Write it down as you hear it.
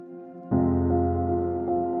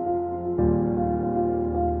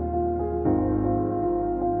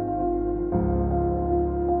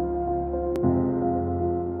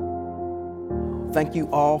Thank you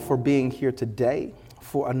all for being here today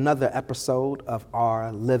for another episode of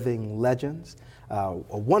our Living Legends. A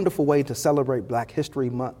wonderful way to celebrate Black History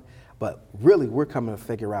Month, but really we're coming to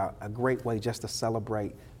figure out a great way just to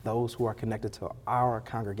celebrate those who are connected to our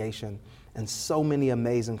congregation and so many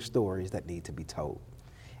amazing stories that need to be told.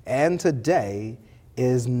 And today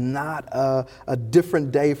is not a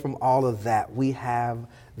different day from all of that. We have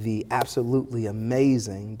the absolutely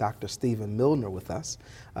amazing Dr. Stephen Milner with us,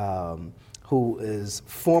 who is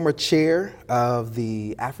former chair of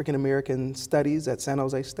the African American Studies at San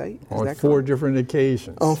Jose State. On four different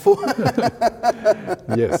occasions. On four?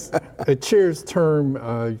 Yes. A chair's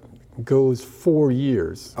term goes 4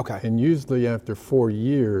 years. Okay. And usually after 4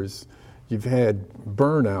 years, you've had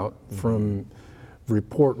burnout from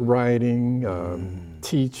report writing,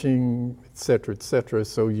 teaching, et cetera,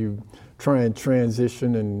 so you try and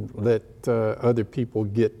transition and let other people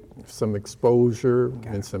get some exposure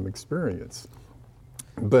and some experience.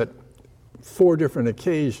 But 4 different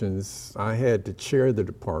occasions, I had to chair the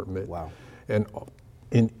department. Wow. And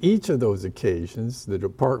in each of those occasions, the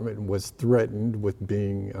department was threatened with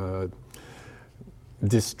being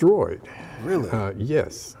destroyed. Really?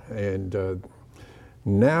 Yes. And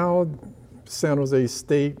now San Jose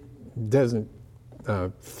State doesn't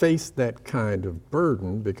face that kind of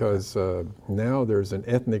burden because now there's an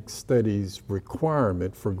ethnic studies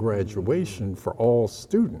requirement for graduation for all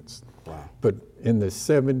students. Wow. But in the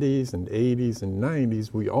 70s and 80s and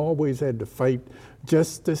 90s, we always had to fight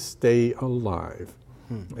just to stay alive.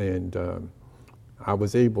 And I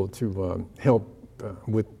was able to help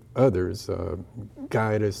with others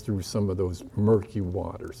guide us through some of those murky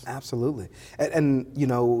waters. Absolutely. And you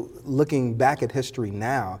know, looking back at history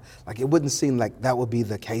now, like it wouldn't seem like that would be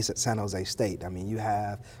the case at San Jose State. I mean, you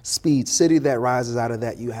have Speed City that rises out of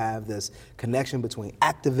that. You have this connection between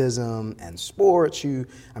activism and sports.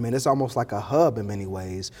 I mean, it's almost like a hub in many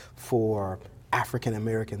ways for African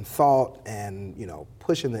American thought and, you know,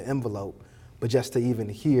 pushing the envelope. But just to even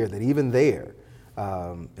hear that even there,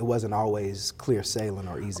 it wasn't always clear sailing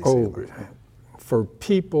or easy sailing. For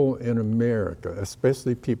people in America,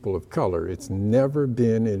 especially people of color, it's never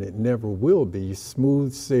been and it never will be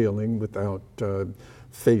smooth sailing without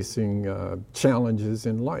facing challenges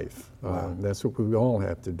in life. Wow. That's what we all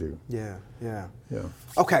have to do. Yeah.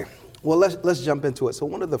 Okay, well, let's jump into it. So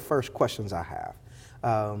one of the first questions I have,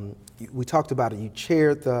 we talked about it. You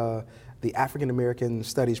chaired the African American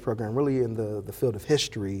Studies program, really in the field of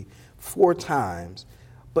history, 4 times,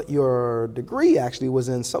 but your degree actually was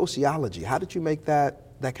in sociology. How did you make that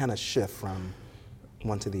kind of shift from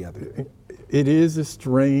one to the other? It is a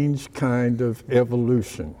strange kind of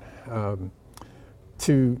evolution.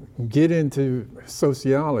 To get into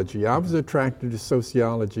sociology, I was attracted to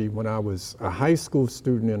sociology when I was a high school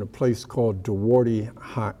student in a place called Duarte,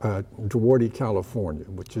 California,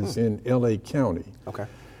 which is in LA County. Okay.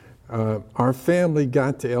 Our family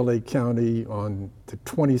got to LA County on the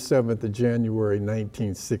 27th of January,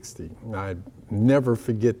 1960. I'd never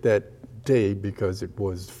forget that day because it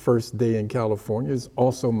was the first day in California. It's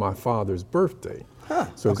also my father's birthday.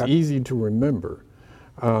 So it's easy to remember.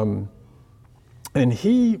 And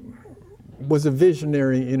he was a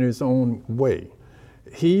visionary in his own way.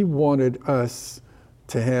 He wanted us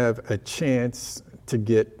to have a chance to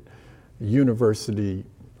get university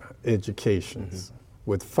educations.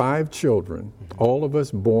 With 5 children, all of us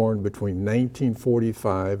born between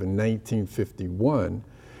 1945 and 1951,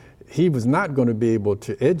 he was not going to be able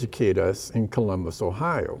to educate us in Columbus,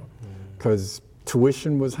 Ohio, because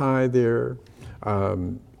tuition was high there,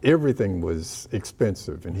 everything was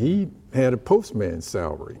expensive, and he had a postman's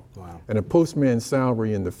salary. Wow. And a postman's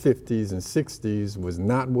salary in the 50s and 60s was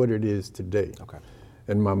not what it is today. Okay.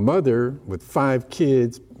 And my mother, with 5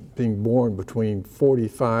 kids being born between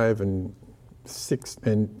 45 and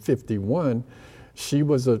 51, she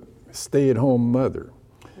was a stay-at-home mother.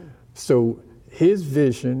 So his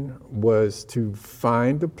vision was to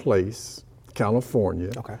find a place,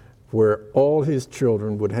 California, where all his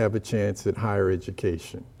children would have a chance at higher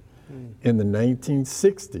education. In the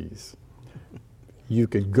 1960s, you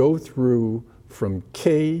could go through from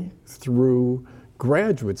K through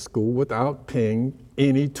graduate school without paying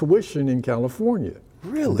any tuition in California.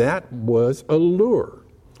 Really? That was a lure.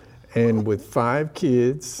 And with 5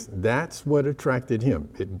 kids, that's what attracted him.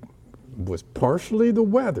 It was partially the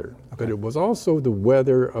weather, but it was also the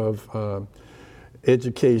weather of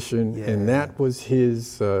education, and that was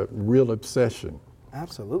his real obsession.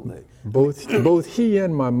 Absolutely. Both he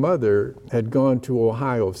and my mother had gone to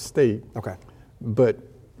Ohio State, but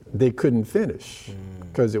they couldn't finish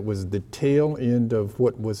because it was the tail end of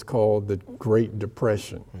what was called the Great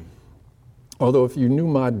Depression. Although if you knew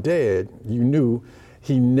my dad, you knew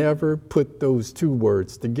he never put those two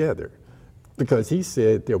words together, because he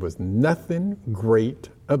said there was nothing great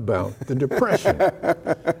about the Depression.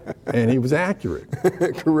 And he was accurate.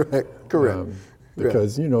 Correct.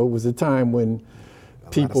 Because, it was a time when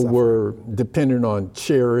people were dependent on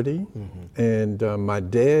charity, and my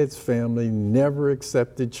dad's family never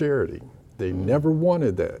accepted charity. They never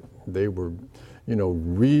wanted that. They were,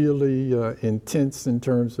 really intense in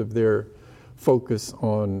terms of their focus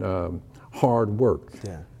on hard work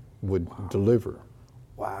would deliver.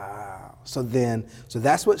 Wow. So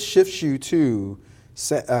that's what shifts you to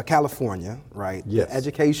California, right? Yes. The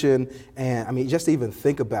education, and I mean, just even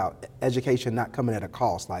think about education not coming at a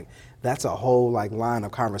cost. Like, that's a whole line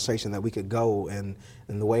of conversation that we could go in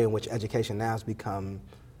the way in which education now has become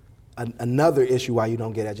another issue why you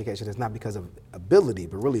don't get education. It's not because of ability,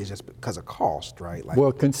 but really it's just because of cost, right?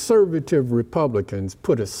 Well, conservative Republicans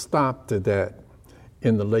put a stop to that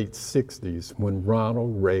in the late 60s when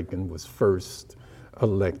Ronald Reagan was first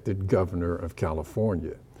elected governor of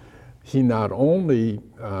California. He not only,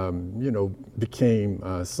 became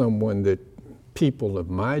someone that people of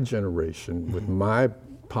my generation with my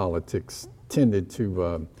politics tended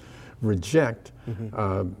to reject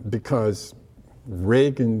because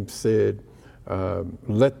Reagan said,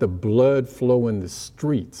 let the blood flow in the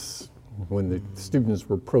streets when the students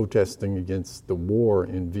were protesting against the war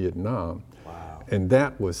in Vietnam. Wow. And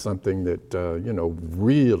that was something that,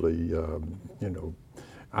 really,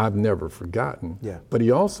 I've never forgotten. Yeah. But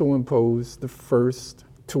he also imposed the first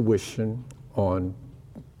tuition on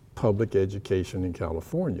public education in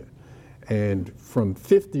California. And from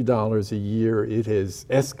 $50 a year, it has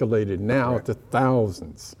escalated now to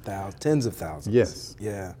thousands. Tens of thousands. Yes.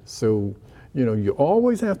 Yeah. So, you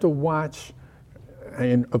always have to watch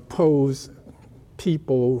and oppose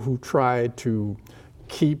people who try to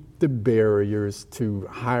keep the barriers to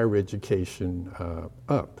higher education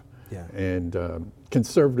up. Yeah. And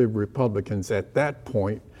conservative Republicans at that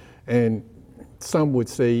point, and some would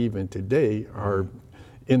say even today, are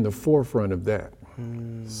in the forefront of that.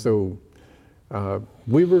 So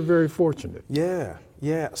we were very fortunate. Yeah.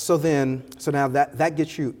 So now that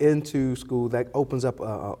gets you into school. That opens up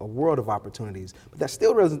a world of opportunities. But that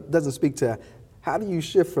still doesn't speak to how do you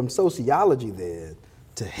shift from sociology then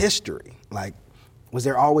to history? Like, was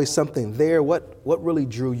there always something there? What really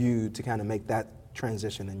drew you to kind of make that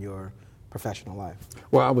transition in your professional life?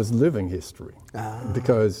 Well, I was living history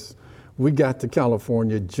because we got to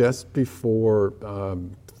California just before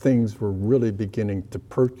things were really beginning to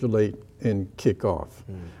percolate and kick off.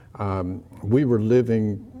 We were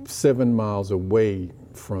living 7 miles away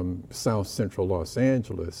from South Central Los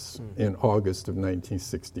Angeles in August of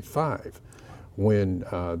 1965 when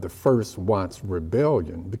the first Watts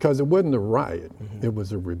Rebellion, because it wasn't a riot, it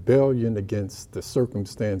was a rebellion against the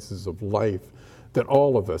circumstances of life that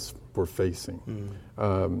all of us were facing.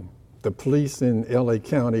 The police in LA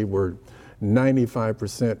County were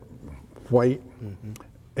 95% white,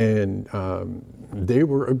 and they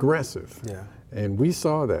were aggressive. Yeah. And we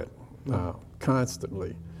saw that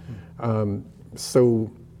constantly.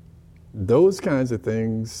 So those kinds of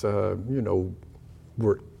things,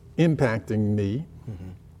 were impacting me.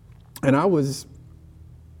 And I was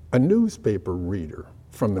a newspaper reader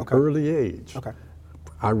from an early age. Okay.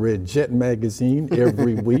 I read Jet Magazine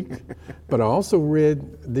every week, but I also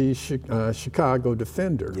read the Chicago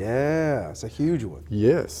Defender. Yeah, it's a huge one.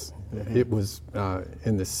 Yes. It was,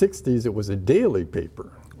 in the 60s, it was a daily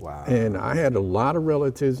paper. Wow. And I had a lot of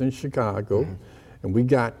relatives in Chicago, and we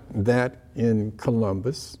got that in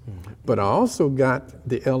Columbus. But I also got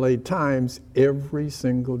the LA Times every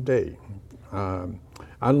single day.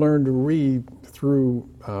 I learned to read through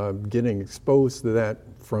getting exposed to that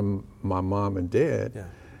from my mom and dad. Yeah.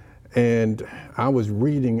 And I was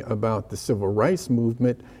reading about the civil rights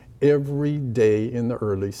movement every day in the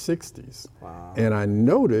early 60s. Wow. And I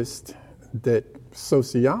noticed that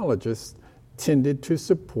sociologists tended to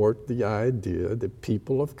support the idea that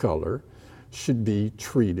people of color should be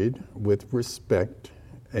treated with respect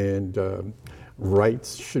and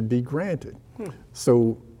rights should be granted.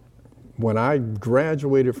 So when I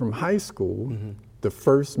graduated from high school, the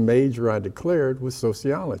first major I declared was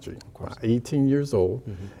sociology. 18 years old,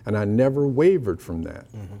 and I never wavered from that.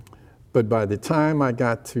 But by the time I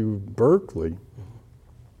got to Berkeley,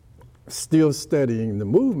 still studying the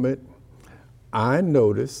movement, I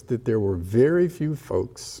noticed that there were very few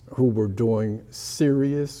folks who were doing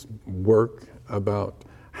serious work about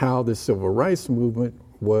how the civil rights movement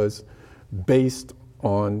was based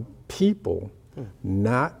on people,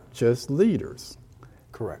 not just leaders.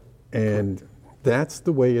 Correct. And that's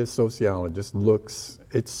the way a sociologist looks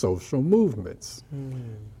at social movements.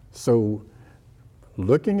 So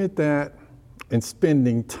looking at that and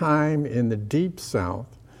spending time in the Deep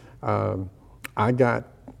South, I got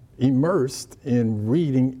immersed in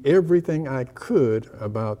reading everything I could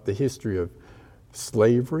about the history of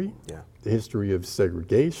slavery, the history of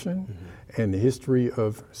segregation, and the history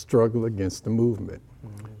of struggle against the movement.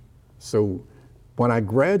 So when I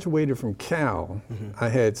graduated from Cal, I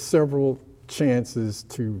had several chances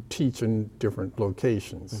to teach in different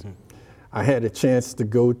locations. I had a chance to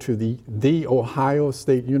go to the Ohio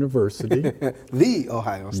State University. The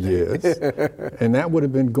Ohio State. Yes. And that would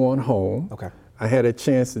have been going home. Okay. I had a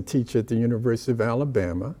chance to teach at the University of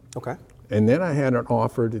Alabama. Okay. And then I had an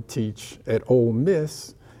offer to teach at Ole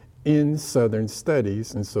Miss in Southern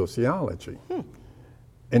Studies and Sociology.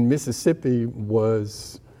 And Mississippi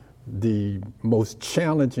was the most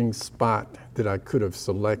challenging spot that I could have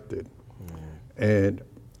selected. And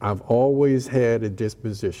I've always had a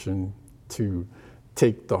disposition to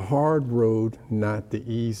take the hard road, not the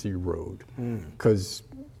easy road. Because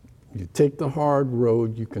you take the hard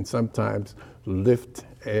road, you can sometimes lift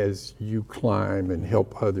as you climb and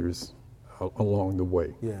help others along the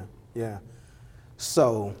way. Yeah.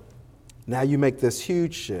 So now you make this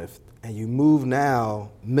huge shift and you move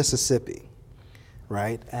now Mississippi,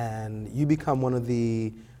 right? And you become one of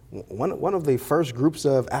the first groups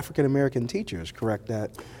of African American teachers, correct?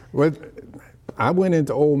 That. Well, I went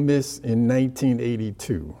into Ole Miss in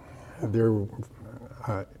 1982. There were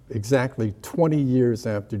exactly 20 years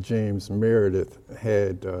after James Meredith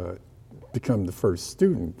had become the first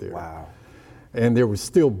student there. Wow. And there were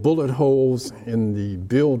still bullet holes in the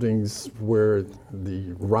buildings where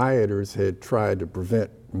the rioters had tried to prevent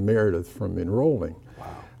Meredith from enrolling.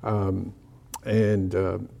 Wow.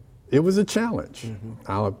 It was a challenge.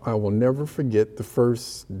 I will never forget the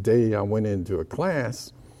first day I went into a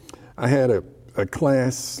class. I had a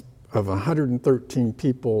class of 113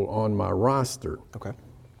 people on my roster. Okay.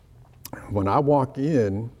 When I walked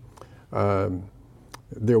in,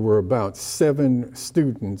 there were about 7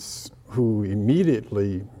 students who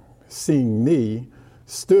immediately, seeing me,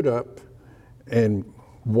 stood up and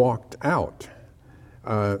walked out.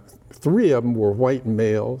 3 of them were white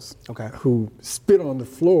males who spit on the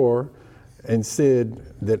floor and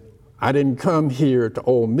said that I didn't come here to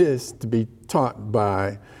Ole Miss to be taught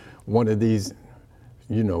by one of these,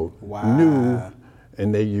 new,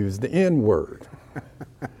 and they used the N-word.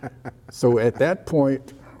 So at that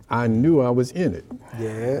point, I knew I was in it.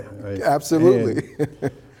 Yeah, absolutely.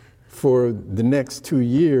 For the next 2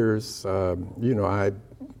 years, I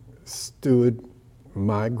stood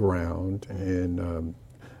my ground and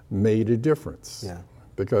made a difference. Yeah.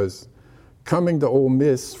 Because coming to Ole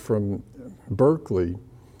Miss from Berkeley,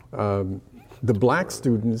 the black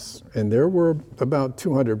students, and there were about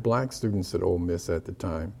 200 black students at Ole Miss at the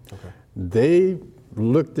time, they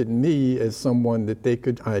looked at me as someone that they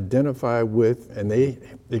could identify with, and they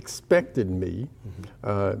expected me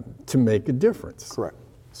to make a difference. Correct.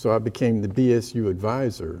 So I became the BSU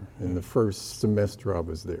advisor in the first semester I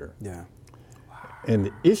was there. Yeah. And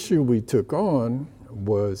the issue we took on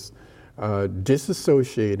was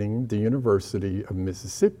disassociating the University of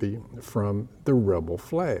Mississippi from the rebel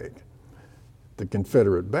flag, the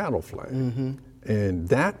Confederate battle flag. And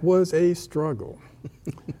that was a struggle.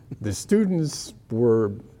 The students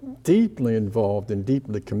were deeply involved and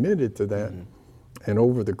deeply committed to that. And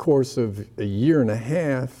over the course of a year and a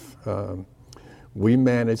half, we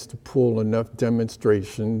managed to pull enough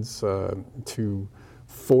demonstrations to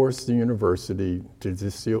force the university to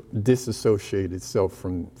disassociate itself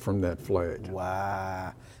from that flag.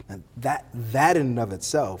 Wow. Now that in and of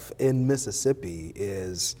itself in Mississippi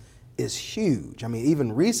is huge. I mean,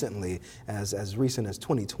 even recently, as recent as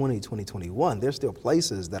 2020, 2021, there's still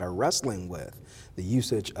places that are wrestling with the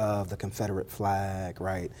usage of the Confederate flag,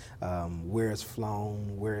 right? Where it's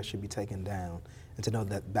flown, where it should be taken down. And to know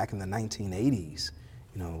that back in the 1980s,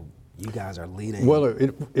 you guys are leading. Well,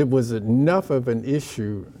 it was enough of an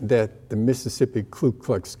issue that the Mississippi Ku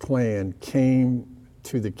Klux Klan came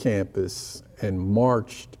to the campus and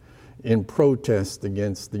marched in protest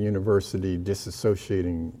against the university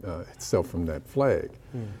disassociating itself from that flag.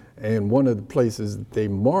 And one of the places that they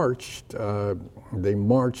marched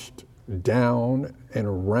down and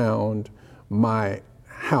around my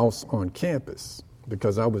house on campus,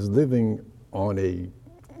 because I was living on a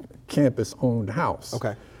campus-owned house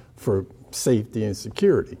for safety and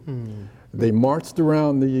security. They marched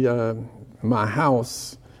around my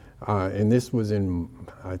house, and this was in,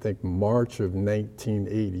 I think, March of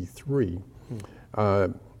 1983.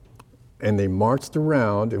 and they marched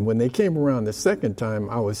around, and when they came around the second time,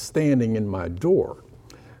 I was standing in my door.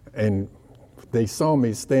 And they saw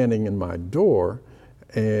me standing in my door,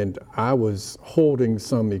 and I was holding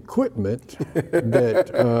some equipment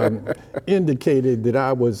that indicated that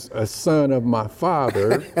I was a son of my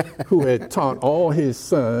father who had taught all his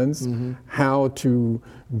sons how to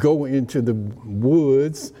go into the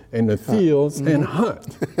woods and the fields and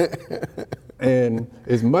hunt. And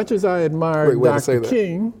as much as I admired Dr.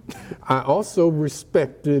 King, I also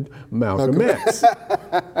respected Malcolm X.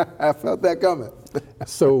 I felt that coming.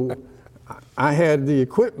 So I had the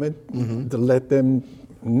equipment to let them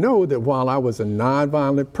know that while I was a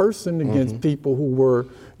nonviolent person against people who were,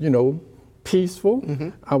 peaceful,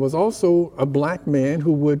 I was also a black man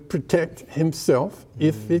who would protect himself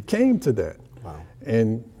if it came to that. Wow.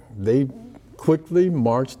 And they quickly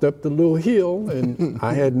marched up the little hill, and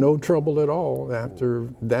I had no trouble at all after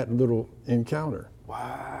that little encounter.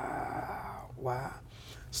 Wow.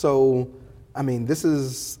 So, I mean, this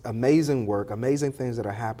is amazing work, amazing things that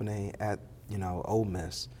are happening at, Ole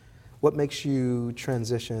Miss. What makes you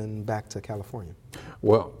transition back to California?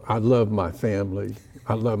 Well, I love my family.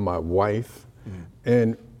 I love my wife.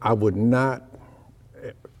 And I would not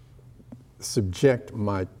subject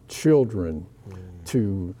my children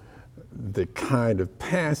to the kind of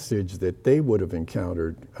passage that they would have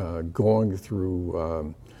encountered going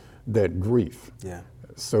through that grief. Yeah.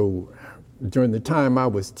 So during the time I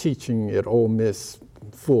was teaching at Ole Miss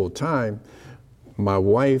full time, my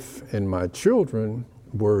wife and my children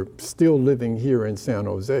were still living here in San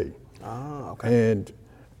Jose. Okay. And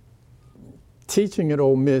teaching at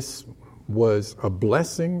Ole Miss was a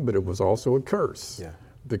blessing, but it was also a curse. Yeah.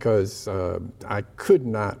 Because I could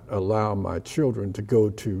not allow my children to go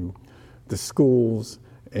to the schools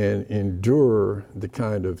and endure the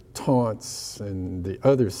kind of taunts and the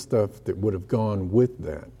other stuff that would have gone with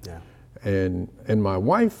that. Yeah. And my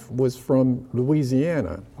wife was from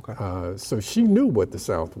Louisiana, Okay. so she knew what the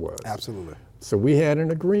South was. Absolutely. So we had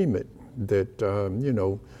an agreement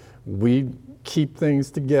that, we'd keep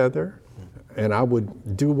things together, and I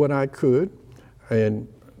would do what I could, and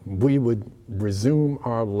we would resume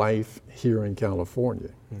our life here in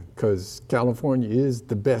California, because California is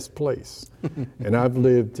the best place. And I've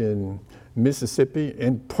lived in Mississippi,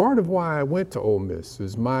 and part of why I went to Ole Miss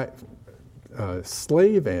is my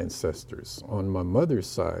slave ancestors on my mother's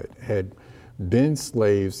side had been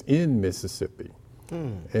slaves in Mississippi.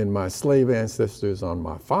 And my slave ancestors on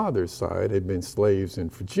my father's side had been slaves in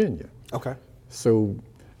Virginia. Okay. So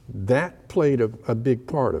that played a big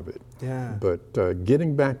part of it. Yeah. But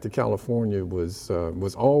getting back to California was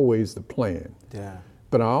always the plan. Yeah.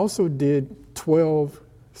 But I also did 12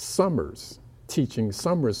 summers teaching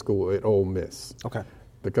summer school at Ole Miss. Okay.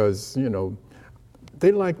 Because,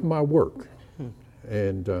 they liked my work.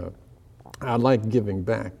 And I like giving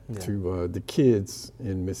back to the kids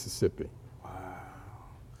in Mississippi.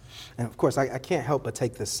 And of course, I can't help but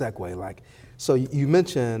take this segue. So you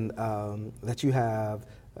mentioned that you have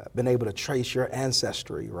been able to trace your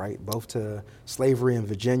ancestry, right, both to slavery in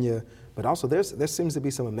Virginia, but also there seems to be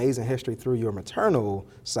some amazing history through your maternal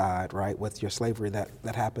side, right, with your slavery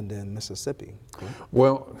that happened in Mississippi. Correct?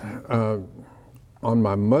 Well, on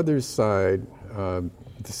my mother's side,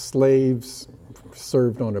 the slaves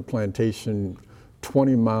served on a plantation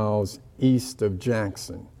 20 miles east of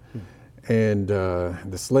Jackson. And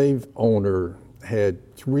the slave owner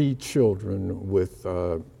had 3 children with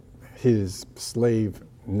his slave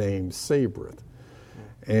named Sabreth.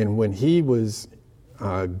 And when he was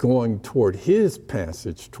going toward his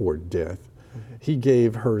passage toward death, he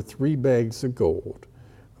gave her 3 bags of gold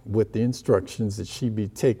with the instructions that she be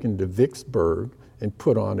taken to Vicksburg and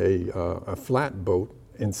put on a flatboat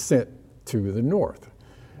and sent to the north.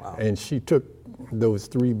 Wow. And she took those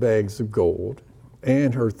 3 bags of gold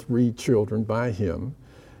and her 3 children by him,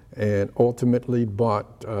 and ultimately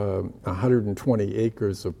bought 120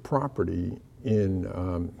 acres of property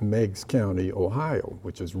in Meigs County, Ohio,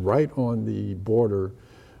 which is right on the border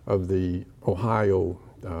of the Ohio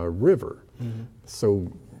River. So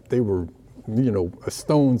they were, a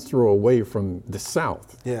stone's throw away from the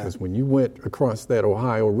South. Yeah. Because when you went across that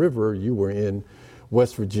Ohio River, you were in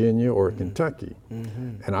West Virginia or Kentucky.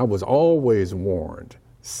 And I was always warned,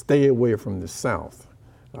 stay away from the South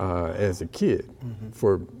as a kid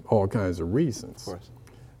for all kinds of reasons. Of course.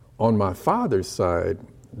 On my father's side,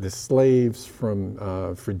 the slaves from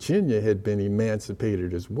Virginia had been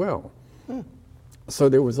emancipated as well. So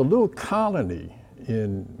there was a little colony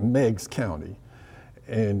in Meigs County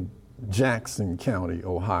and Jackson County,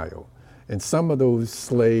 Ohio. And some of those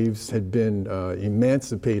slaves had been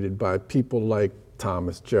emancipated by people like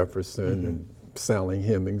Thomas Jefferson and Sally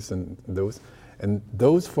Hemings and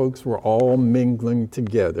those folks were all mingling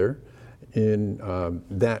together in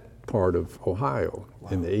that part of Ohio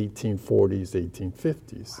in the 1840s,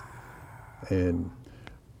 1850s. Wow. And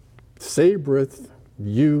Sabreth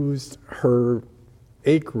used her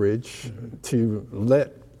acreage to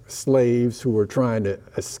let slaves who were trying to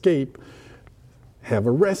escape have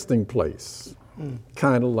a resting place,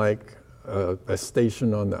 kind of like a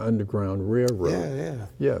station on the Underground Railroad.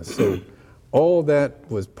 Yeah. So all that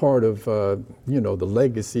was part of, the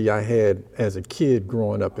legacy I had as a kid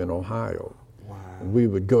growing up in Ohio. Wow. We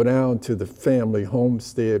would go down to the family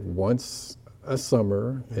homestead once a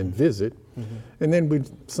summer and visit, and then we'd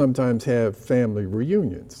sometimes have family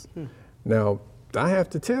reunions. Now, I have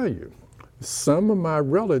to tell you, some of my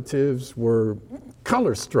relatives were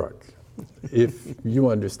color struck, if you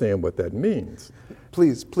understand what that means.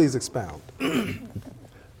 Please expound.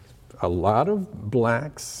 A lot of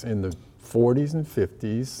blacks in the 40s and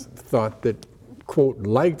 50s thought that, quote,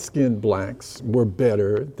 light-skinned blacks were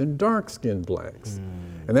better than dark-skinned blacks.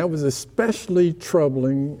 And that was especially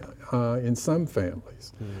troubling in some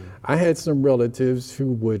families. I had some relatives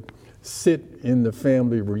who would sit in the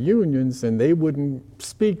family reunions and they wouldn't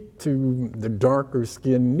speak to the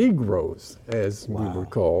darker-skinned Negroes, as we were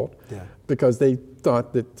called, because they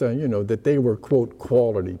thought that, that they were, quote,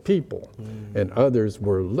 quality people, and others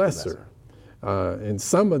were lesser. And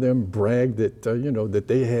some of them bragged that, that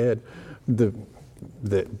they had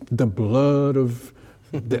the blood of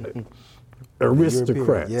the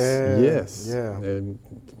aristocrats. Yes. And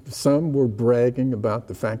some were bragging about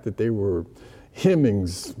the fact that they were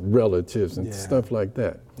Hemings relatives and stuff like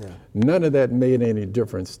that. None of that made any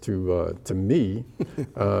difference to me.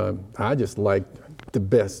 I just liked the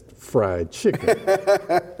best fried chicken.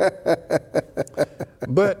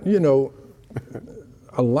 But,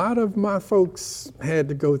 a lot of my folks had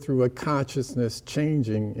to go through a consciousness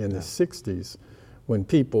changing in the 60s when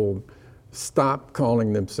people stopped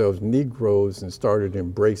calling themselves Negroes and started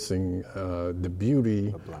embracing the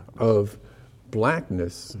beauty of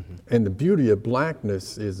blackness. And the beauty of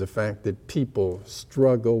blackness is the fact that people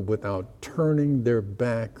struggle without turning their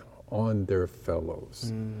back on their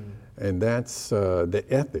fellows. And that's the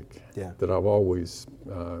ethic that I've always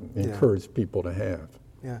encouraged people to have.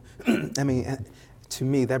 I mean, to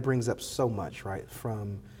me, that brings up so much, right?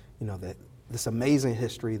 From, this amazing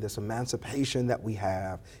history, this emancipation that we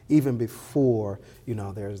have, even before,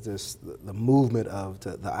 there's the movement of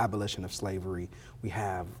the abolition of slavery. We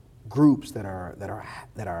have groups that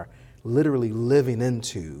are literally living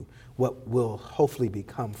into what will hopefully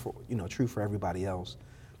become true for everybody else,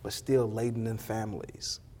 but still laden in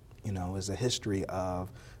families. Is a history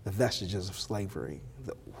of the vestiges of slavery,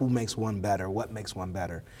 who makes one better, what makes one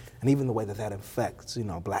better, and even the way that affects,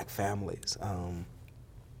 black families.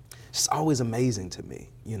 It's always amazing to me,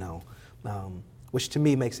 which to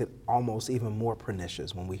me makes it almost even more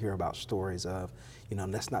pernicious when we hear about stories of,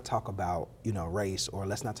 let's not talk about, race, or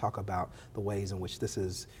let's not talk about the ways in which this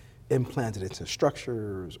is implanted into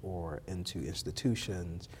structures or into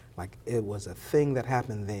institutions. Like, it was a thing that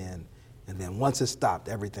happened then, and then once it stopped,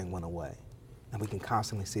 everything went away. And we can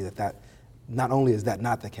constantly see that not only is that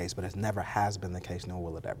not the case, but it never has been the case, nor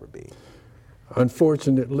will it ever be.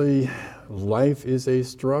 Unfortunately, life is a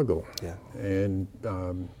struggle. And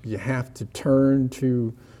you have to turn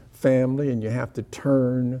to family, and you have to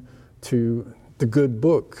turn to the good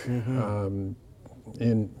book in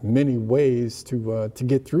many ways to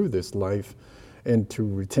get through this life and to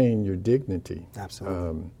retain your dignity.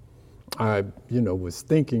 Absolutely. I, was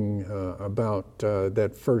thinking about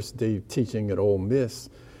that first day teaching at Ole Miss,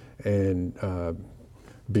 and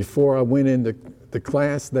before I went into the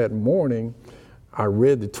class that morning, I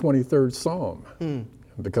read the 23rd Psalm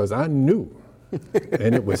because I knew,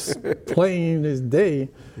 and it was plain as day,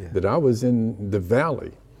 that I was in the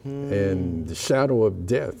valley, and the shadow of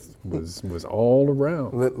death was all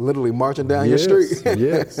around. Literally marching down your street.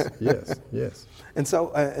 Yes. And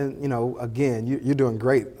so, again, you're doing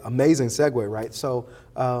great, amazing segue, right? So,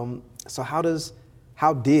 how does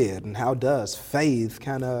faith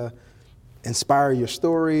kind of inspire your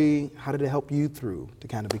story? How did it help you through to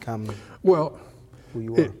kind of become who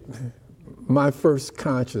you are? My first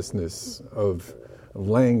consciousness of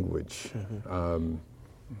language,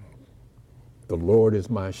 the Lord is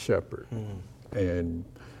my shepherd, and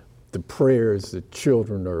the prayers that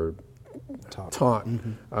children are taught.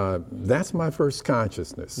 That's my first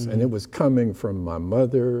consciousness, and it was coming from my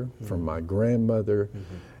mother, from my grandmother,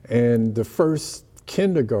 and the first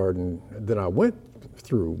kindergarten that I went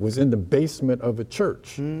through was in the basement of a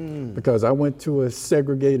church because I went to a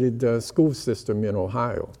segregated school system in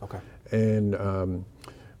Ohio. And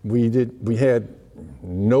We had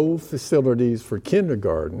no facilities for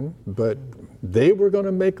kindergarten, but they were going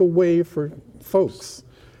to make a way for folks.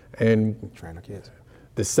 And train our kids.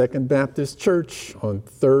 The Second Baptist Church on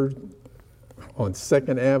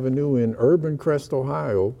 2nd Avenue in Urban Crest,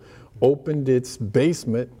 Ohio, opened its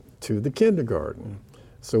basement to the kindergarten.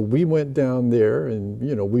 So we went down there and,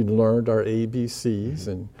 we learned our ABCs,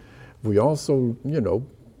 and we also,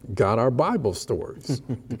 got our Bible stories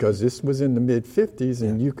because this was in the mid-50s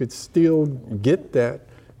and you could still get that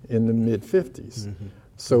in the mid-50s.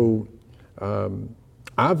 So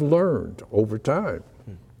I've learned over time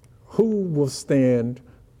who will stand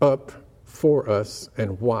up for us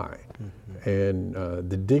and why. And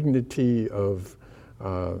the dignity of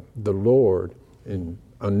the Lord in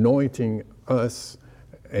anointing us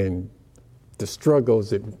and the struggles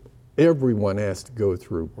that everyone has to go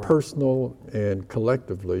through, personal and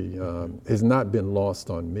collectively, has not been lost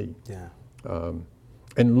on me. Yeah.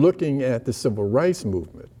 And looking at the civil rights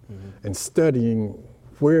movement and studying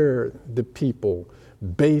where the people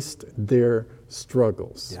based their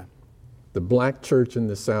struggles. Yeah. The black church in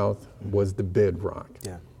the South was the bedrock.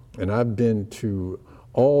 Yeah. And I've been to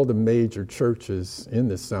all the major churches in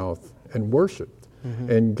the South and worshiped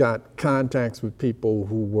and got contacts with people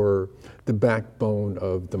who were the backbone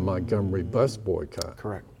of the Montgomery bus boycott.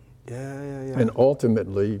 Correct. Yeah. And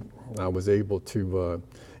ultimately, I was able to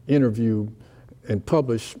interview and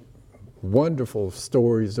publish wonderful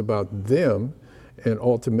stories about them and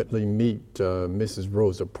ultimately meet Mrs.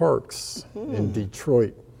 Rosa Parks in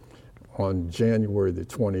Detroit on January the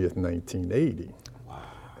 20th, 1980. Wow.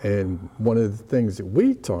 And one of the things that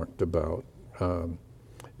we talked about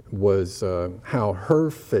was how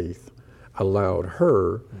her faith allowed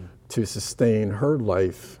her to sustain her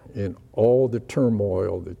life in all the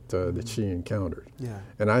turmoil that she encountered. Yeah.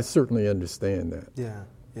 And I certainly understand that.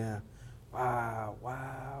 Yeah.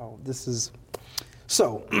 Wow. This is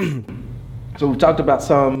so. So we talked about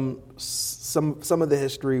some of the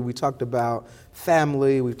history. We talked about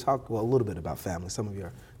family. We talked a little bit about family. Some of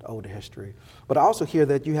your older history, but I also hear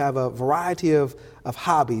that you have a variety of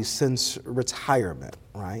hobbies since retirement,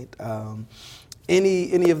 right?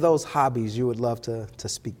 Any of those hobbies you would love to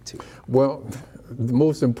speak to? Well, the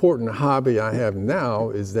most important hobby I have now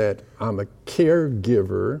is that I'm a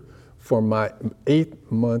caregiver for my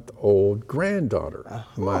 8-month-old granddaughter,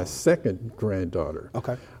 my second granddaughter.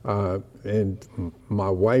 Okay. And my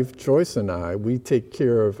wife Joyce and I, we take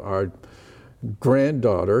care of our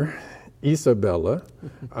granddaughter, Isabella,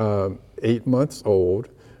 8 months old,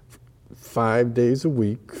 5 days a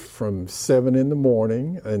week from 7 in the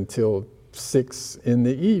morning until 6 in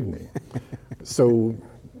the evening. So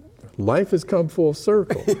life has come full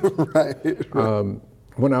circle. Right.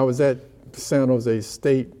 When I was at San Jose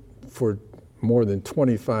State for more than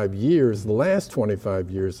 25 years, the last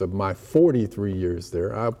 25 years of my 43 years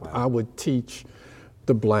there, I would teach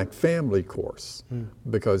the Black Family course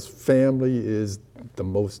because family is the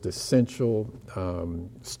most essential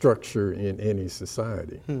structure in any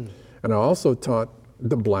society. And I also taught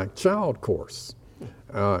the Black Child course.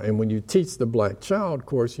 And when you teach the Black Child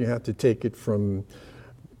course, you have to take it from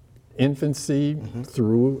infancy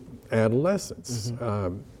through adolescence.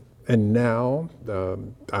 And now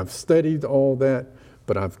I've studied all that,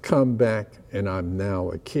 but I've come back and I'm now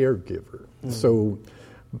a caregiver. So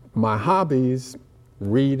my hobbies,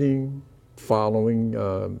 reading, following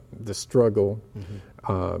the struggle,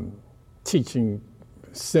 teaching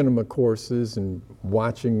cinema courses and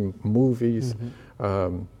watching movies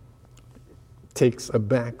takes a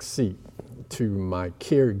back seat to my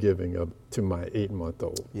caregiving to my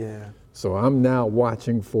 8-month-old. Yeah. So I'm now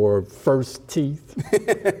watching for first teeth,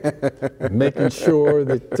 making sure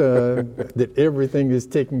that everything is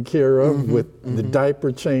taken care of with the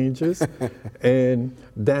diaper changes. And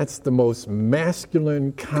that's the most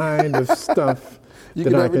masculine kind of stuff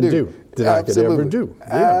that I can do. That I could ever do.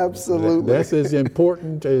 Yeah. Absolutely. That's as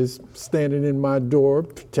important as standing in my door,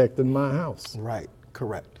 protecting my house. Right,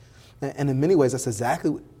 correct. And in many ways, that's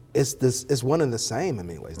exactly, it's one and the same in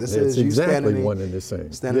many ways. This It's is you exactly one and the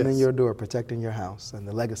same. Standing in Yes. your door, protecting your house, and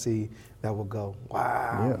the legacy that will go.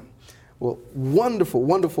 Wow. Yeah. Well, wonderful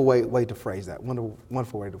way to phrase that.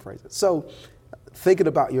 Wonderful way to phrase it. So, thinking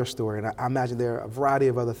about your story, and I imagine there are a variety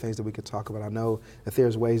of other things that we could talk about. I know that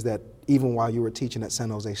there's ways that even while you were teaching at San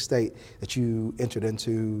Jose State, that you entered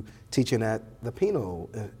into teaching at the penal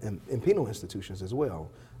institutions as well.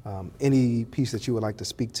 Any piece that you would like to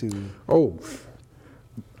speak to? Oh,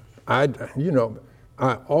 I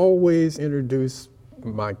always introduce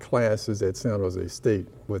my classes at San Jose State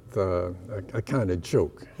with a kind of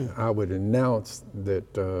joke. I would announce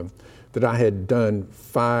that I had done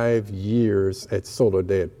 5 years at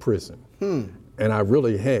Soledad Prison, and I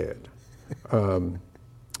really had.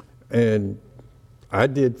 And I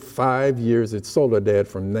did 5 years at Soledad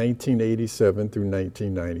from 1987 through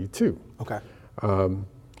 1992. Okay.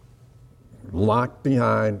 Locked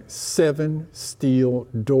behind 7 steel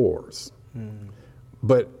doors.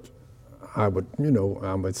 But I would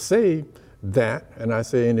say that, and I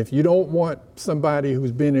say, and if you don't want somebody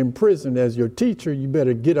who's been in prison as your teacher, you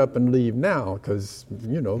better get up and leave now, because,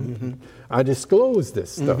 I disclose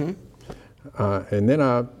this stuff. And then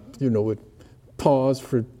I, would pause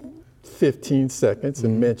for 15 seconds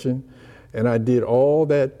and mention, and I did all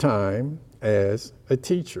that time as a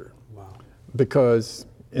teacher. Wow. Because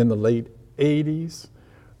in the late 80s,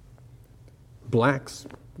 blacks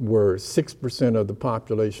were 6% of the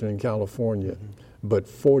population in California, but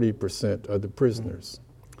 40% of the prisoners.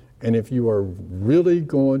 And if you are really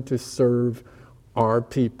going to serve our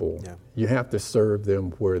people, you have to serve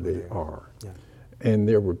them where they are. Yeah. And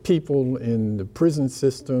there were people in the prison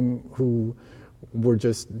system who were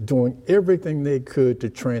just doing everything they could to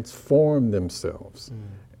transform themselves.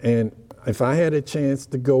 And if I had a chance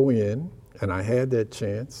to go in, and I had that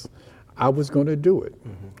chance, I was going to do it.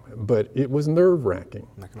 But it was nerve-wracking.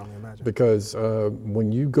 I can only imagine. Because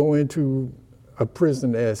when you go into a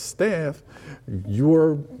prison as staff,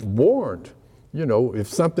 you're warned. If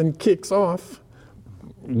something kicks off,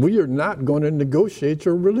 we are not going to negotiate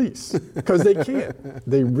your release, because they can't.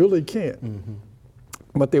 They really can't.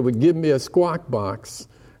 But they would give me a squawk box,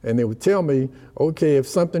 and they would tell me, okay, if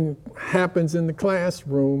something happens in the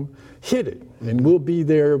classroom, hit it, and we'll be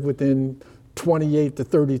there within 28 to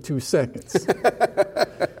 32 seconds.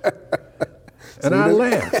 And I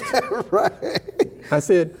laughed. Right. I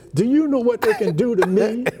said, do you know what they can do to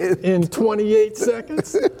me in 28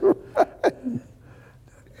 seconds?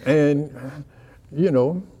 And,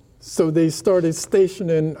 so they started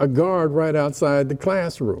stationing a guard right outside the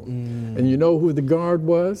classroom. And you know who the guard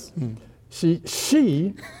was? She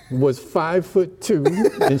was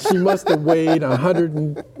 5'2", and she must have weighed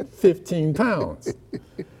 115 pounds.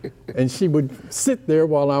 And she would sit there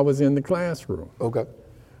while I was in the classroom. Okay.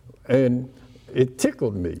 And it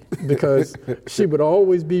tickled me, because she would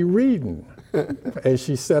always be reading as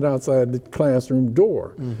she sat outside the classroom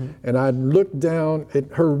door. And I'd look down at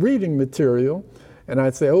her reading material, and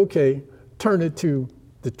I'd say, okay, turn it to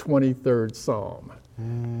the 23rd Psalm.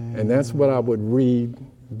 And that's what I would read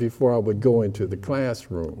before I would go into the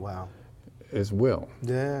classroom. Wow. As well.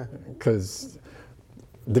 Yeah. Because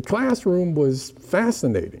the classroom was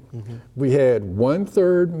fascinating. We had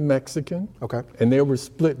 1/3 Mexican. Okay. And they were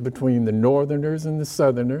split between the Northerners and the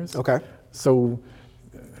Southerners. Okay. So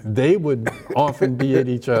they would often be at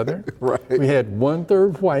each other. Right. We had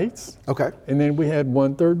 1/3 whites. Okay. And then we had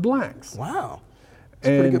 1/3 blacks. Wow. It's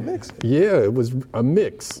a pretty good mix. Yeah, it was a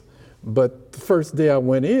mix. But the first day I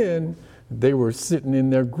went in, they were sitting in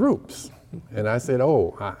their groups. And I said,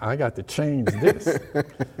 oh, I got to change this.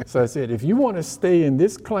 So I said, if you want to stay in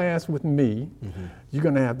this class with me, you're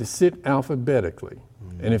going to have to sit alphabetically.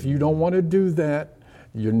 And if you don't want to do that,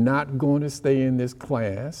 you're not going to stay in this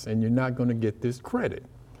class, and you're not going to get this credit.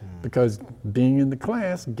 Because being in the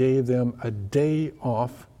class gave them a day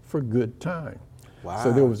off for good time. Wow.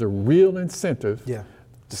 So there was a real incentive. Yeah.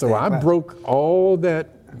 So I broke all that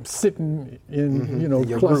sitting in, In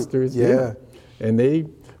your clusters. group. Yeah. And a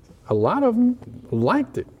lot of them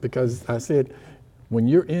liked it, because I said, when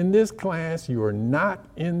you're in this class, you are not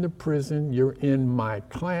in the prison, you're in my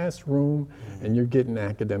classroom, and you're getting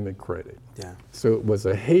academic credit. Yeah. So it was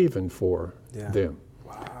a haven for them.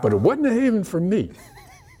 Wow. But it wasn't a haven for me.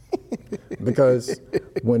 Because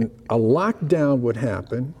when a lockdown would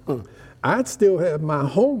happen, I'd still have my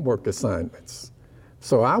homework assignments.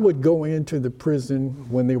 So I would go into the prison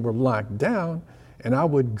when they were locked down, and I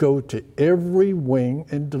would go to every wing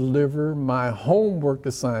and deliver my homework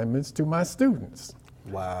assignments to my students.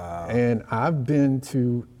 Wow. And I've been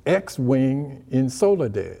to X Wing in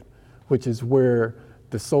Soledad, which is where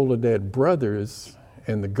the Soledad brothers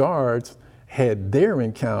and the guards had their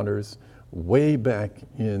encounters way back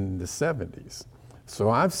in the 70s. So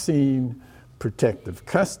I've seen protective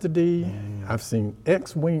custody, I've seen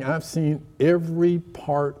X Wing, I've seen every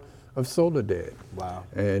part of Soledad. Wow.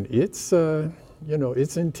 And it's,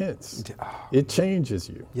 it's intense. It changes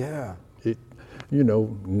you. Yeah. It,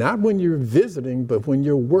 not when you're visiting, but when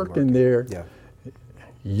you're working there,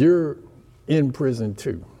 you're in prison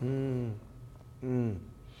too.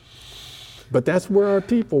 But that's where our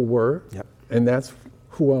people were, and that's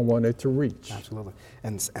who I wanted to reach. Absolutely.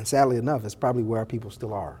 And sadly enough, it's probably where people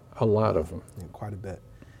still are. A lot of them. Yeah, quite a bit.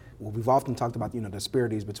 Well, we've often talked about,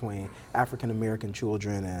 disparities between African American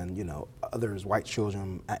children and, others, white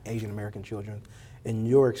children, Asian American children. In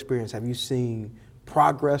your experience, have you seen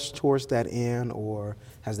progress towards that end, or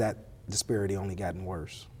has that disparity only gotten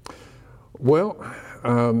worse? Well,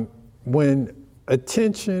 when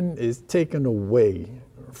attention is taken away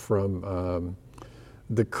from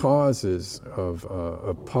the causes of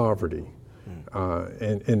poverty,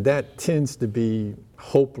 and that tends to be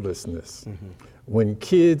hopelessness. Mm-hmm. When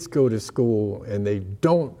kids go to school and they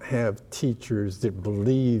don't have teachers that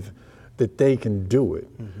believe that they can do it,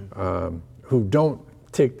 mm-hmm. Who don't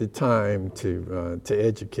take the time to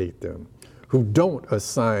educate them, who don't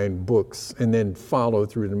assign books and then follow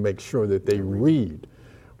through to make sure that they read.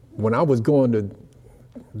 When I was going to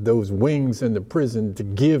those wings in the prison to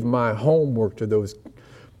give my homework to those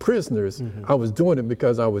prisoners, mm-hmm. I was doing it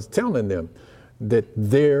because I was telling them that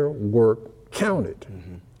their work counted.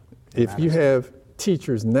 Mm-hmm. If you have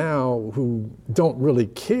teachers now who don't really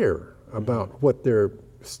care about mm-hmm. what their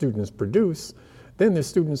students produce, then the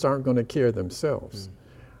students aren't going to care themselves. Mm-hmm.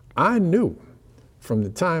 I knew from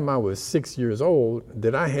the time I was 6 years old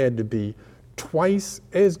that I had to be twice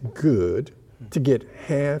as good mm-hmm. to get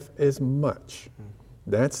half as much. Mm-hmm.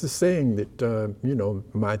 That's the saying that,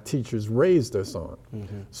 my teachers raised us on.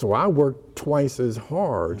 Mm-hmm. So I worked twice as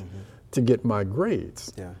hard mm-hmm. to get my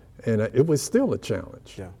grades. Yeah. And it was still a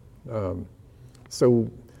challenge. Yeah.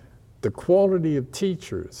 So the quality of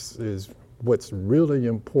teachers is what's really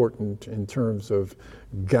important in terms of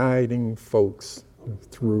guiding folks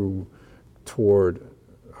toward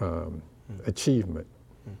achievement.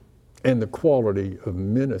 And the quality of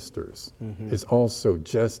ministers mm-hmm. is also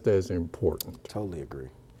just as important. Totally agree.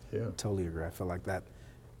 Yeah. Totally agree. I feel like that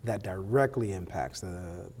directly impacts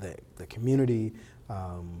the community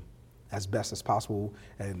as best as possible,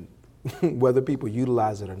 and whether people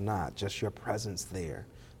utilize it or not, just your presence there,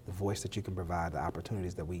 the voice that you can provide, the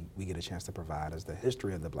opportunities that we get a chance to provide as the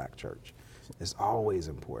history of the Black church is always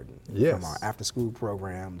important. Yes. From our after school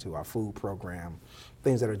program to our food program,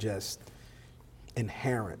 things that are just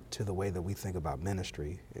inherent to the way that we think about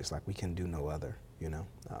ministry. It's like we can do no other,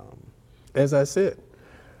 As I said,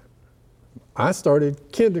 I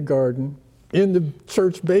started kindergarten in the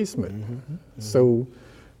church basement. Mm-hmm. Mm-hmm. So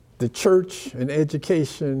the church and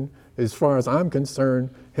education, as far as I'm concerned,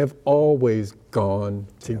 have always gone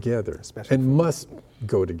together and must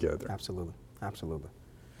go together. Absolutely, absolutely.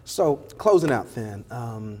 So closing out then,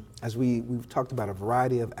 as we've talked about a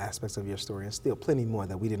variety of aspects of your story and still plenty more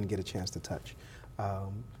that we didn't get a chance to touch.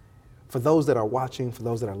 For those that are watching, for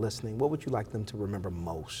those that are listening, what would you like them to remember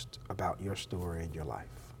most about your story and your life?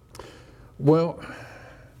 Well,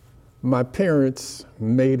 my parents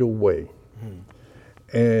made a way,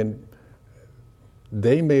 and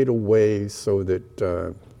they made a way so that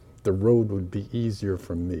the road would be easier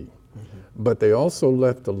for me. Mm-hmm. But they also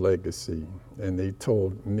left a legacy, and they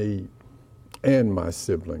told me and my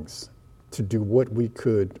siblings to do what we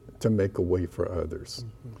could to make a way for others.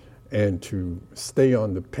 Mm-hmm. And to stay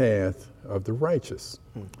on the path of the righteous.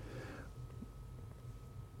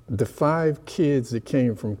 The 5 kids that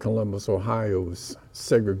came from Columbus, Ohio's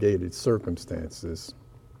segregated circumstances,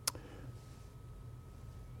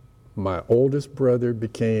 my oldest brother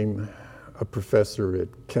became a professor at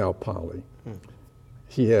Cal Poly.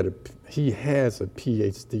 He has a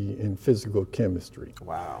PhD in physical chemistry.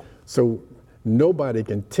 Wow. So nobody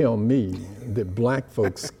can tell me that Black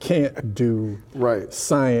folks can't do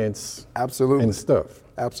science Absolutely. And stuff.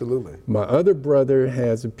 Absolutely. My other brother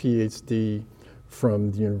has a PhD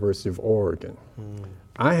from the University of Oregon.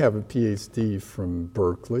 I have a PhD from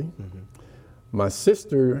Berkeley. Mm-hmm. My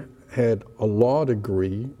sister had a law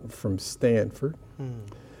degree from Stanford.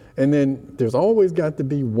 And then there's always got to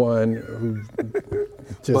be one who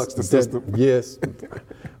just bucks the system. Yes.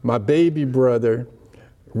 My baby brother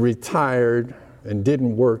retired and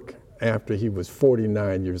didn't work after he was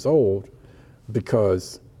 49 years old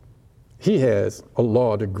because he has a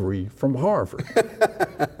law degree from Harvard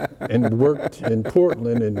and worked in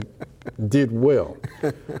Portland and did well.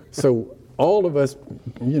 So all of us,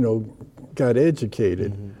 got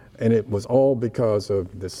educated, and it was all because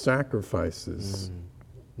of the sacrifices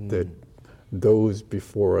that those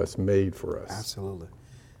before us made for us. Absolutely.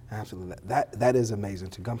 Absolutely. That is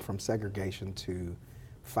amazing, to come from segregation to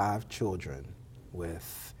 5 children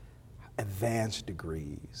with advanced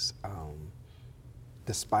degrees,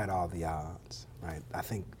 despite all the odds, right? I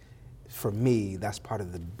think for me, that's part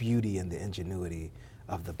of the beauty and the ingenuity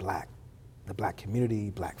of the black community,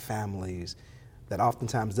 Black families, that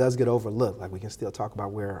oftentimes does get overlooked. Like we can still talk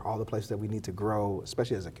about where all the places that we need to grow,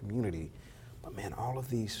 especially as a community. But man, all of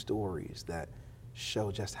these stories that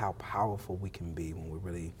show just how powerful we can be when we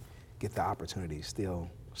really get the opportunity still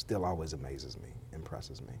always amazes me,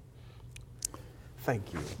 impresses me.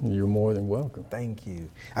 Thank you. You're more than welcome. Thank you.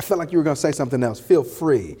 I felt like you were going to say something else. Feel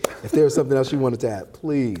free. If there's something else you wanted to add,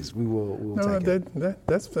 please, we'll take it.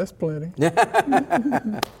 That's plenty.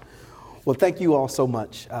 Well, thank you all so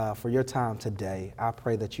much for your time today. I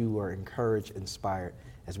pray that you were encouraged, inspired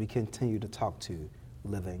as we continue to talk to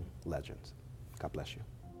living legends. God bless you.